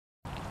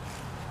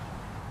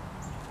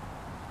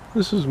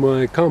This is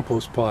my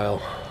compost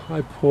pile. I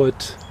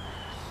put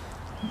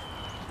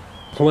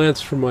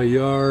plants from my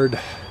yard,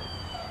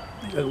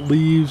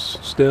 leaves,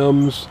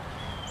 stems,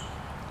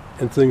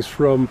 and things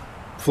from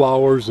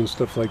flowers and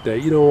stuff like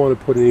that. You don't want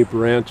to put any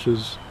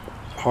branches,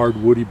 hard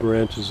woody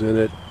branches in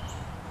it.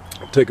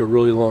 It'll take a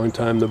really long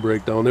time to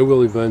break down. They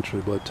will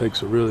eventually, but it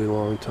takes a really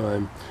long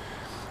time.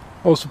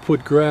 Also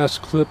put grass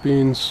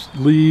clippings,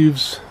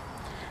 leaves,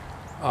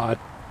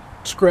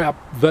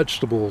 scrap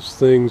vegetables,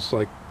 things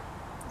like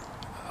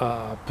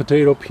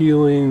potato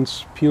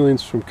peelings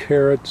from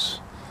carrots,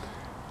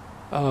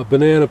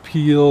 banana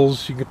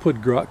peels. You can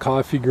put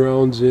coffee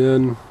grounds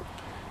in.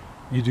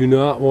 You do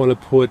not want to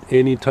put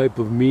any type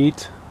of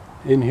meat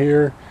in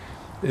here.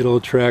 It'll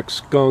attract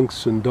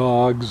skunks and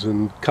dogs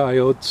and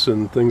coyotes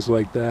and things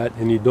like that.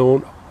 And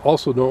you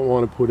also don't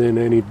want to put in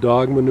any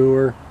dog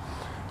manure,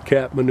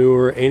 cat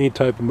manure, any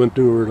type of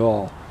manure at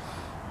all.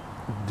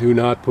 Do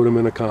not put them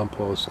in a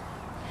compost.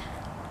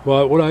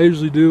 But what I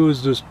usually do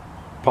is just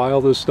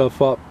pile this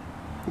stuff up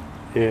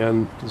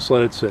and just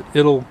let it sit.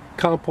 It'll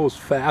compost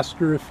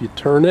faster if you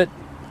turn it,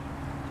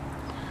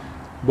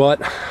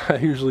 but I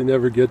usually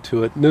never get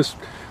to it. And this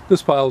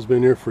pile's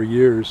been here for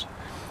years.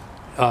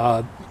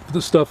 The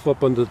stuff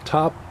up on the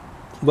top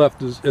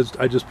left is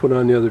I just put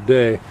on the other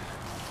day,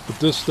 but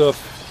this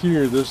stuff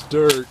here, this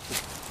dirt,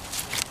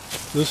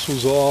 this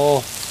was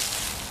all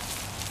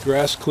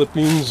grass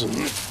clippings and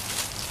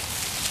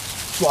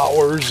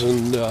flowers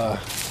and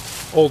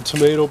old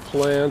tomato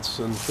plants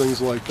and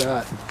things like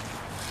that.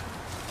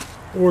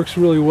 It works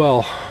really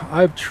well.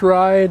 I've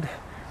tried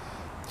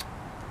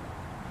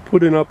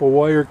putting up a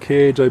wire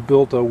cage. I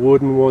built a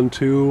wooden one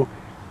too,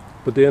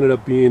 but they ended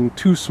up being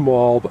too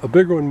small. A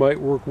bigger one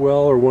might work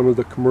well, or one of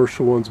the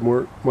commercial ones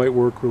might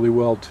work really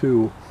well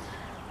too.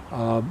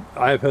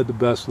 I've had the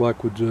best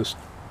luck with just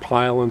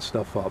piling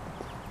stuff up.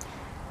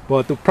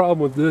 But the problem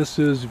with this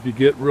is if you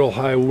get real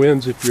high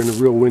winds, if you're in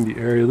a real windy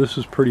area, this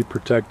is pretty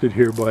protected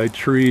here by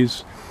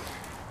trees.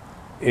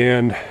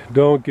 And it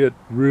doesn't get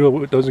real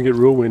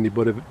windy,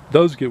 but if it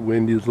does get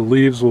windy, the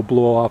leaves will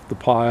blow off the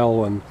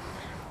pile and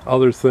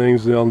other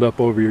things. They'll end up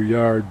over your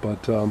yard,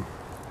 but it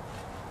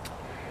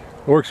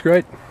works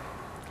great.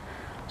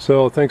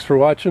 So thanks for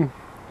watching.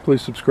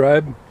 Please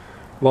subscribe,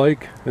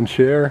 like, and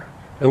share,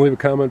 and leave a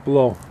comment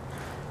below.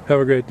 Have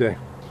a great day.